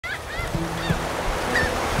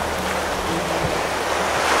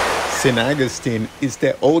Saint Augustine is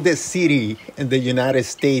the oldest city in the United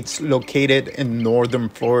States located in northern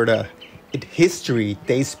Florida. Its history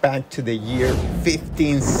dates back to the year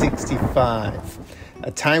 1565, a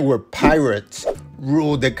time where pirates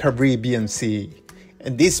ruled the Caribbean Sea.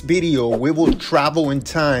 In this video, we will travel in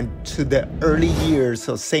time to the early years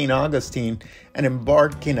of Saint Augustine and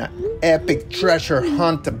embark in an epic treasure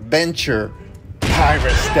hunt adventure,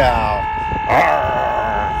 pirate style. Arrrgh!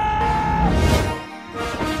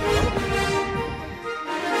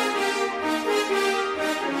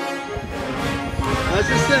 As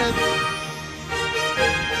I said,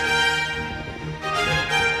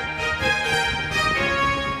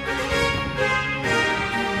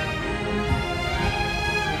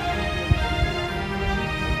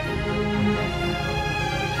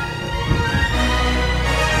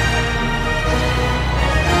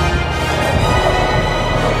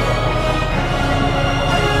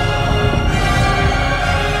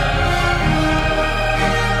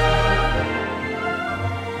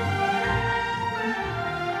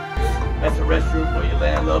 that's the restroom for your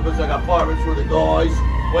landlubbers. I got apartments for the guys,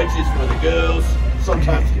 wenches for the girls.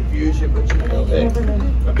 Sometimes confusion, but you know, hey,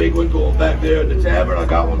 a big one going back there at the tavern. I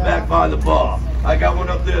got one back by the bar. I got one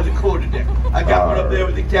up there at the quarterdeck. I got one up there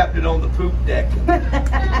with the captain on the poop deck.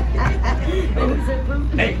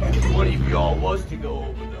 Hey, one of y'all was to go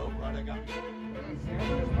over though, right? I got.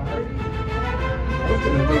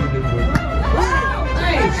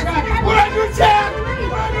 Hey, we're under attack!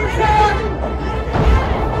 We're under attack!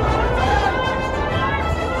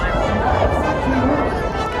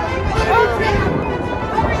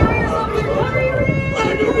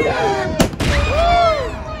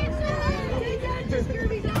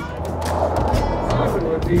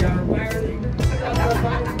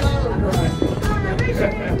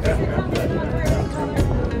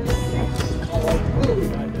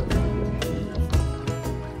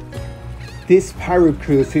 This pirate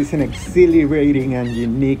cruise is an exhilarating and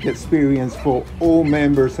unique experience for all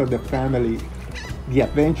members of the family. The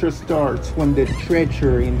adventure starts when the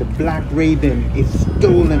treasure in the Black Raven is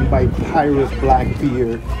stolen by Pirate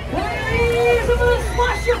Blackbeard. Please, I'm gonna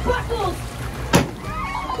smash your buckles!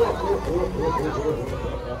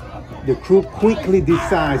 The crew quickly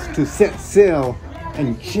decides to set sail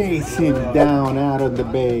and chase him down out of the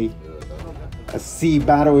bay. A sea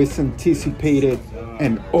battle is anticipated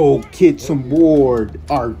and all kids on board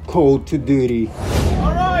are called to duty.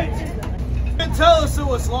 All right, you didn't tell us it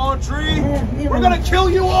was laundry. We're gonna kill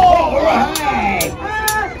you all. All right.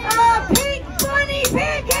 Pink bunny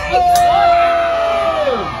pancakes! Oh!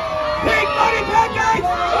 Big money pancakes!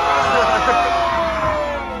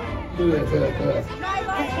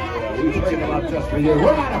 We train them up just for you.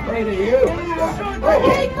 We're not afraid of you.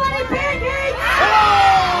 Pink bunny pancakes!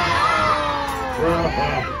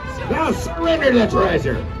 Now surrender the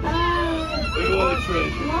treasure. We want the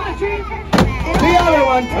treasure. The other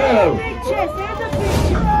one too.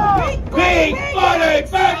 Big money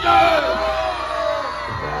pancakes!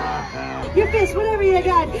 Your fist, whatever you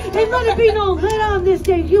got. And let it be known that on this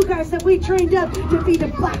day, you guys that we trained up to be the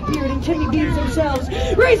Blackbeard and Chimney Beans themselves.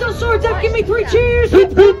 Raise those swords up, give me 3 cheers.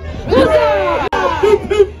 Hoop, hoop, huzzah! Hoop,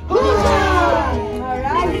 hoop, huzzah!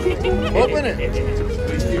 Open it.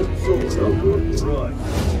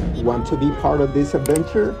 Want to be part of this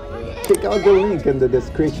adventure? Check out the link in the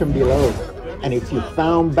description below. And if you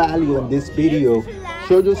found value in this video,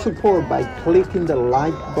 show your support by clicking the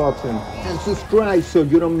like button and subscribe so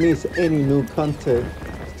you don't miss any new content.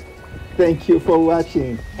 Thank you for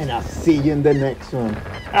watching, and I'll see you in the next one.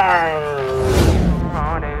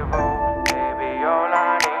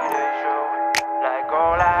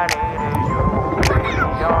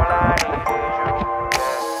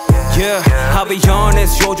 Yeah, I'll be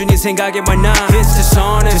honest, 요준이 생각에만 나. It's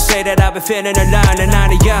dishonest to say that I've been feeling alive, 난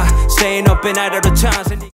아니야. Staying up and out of the times.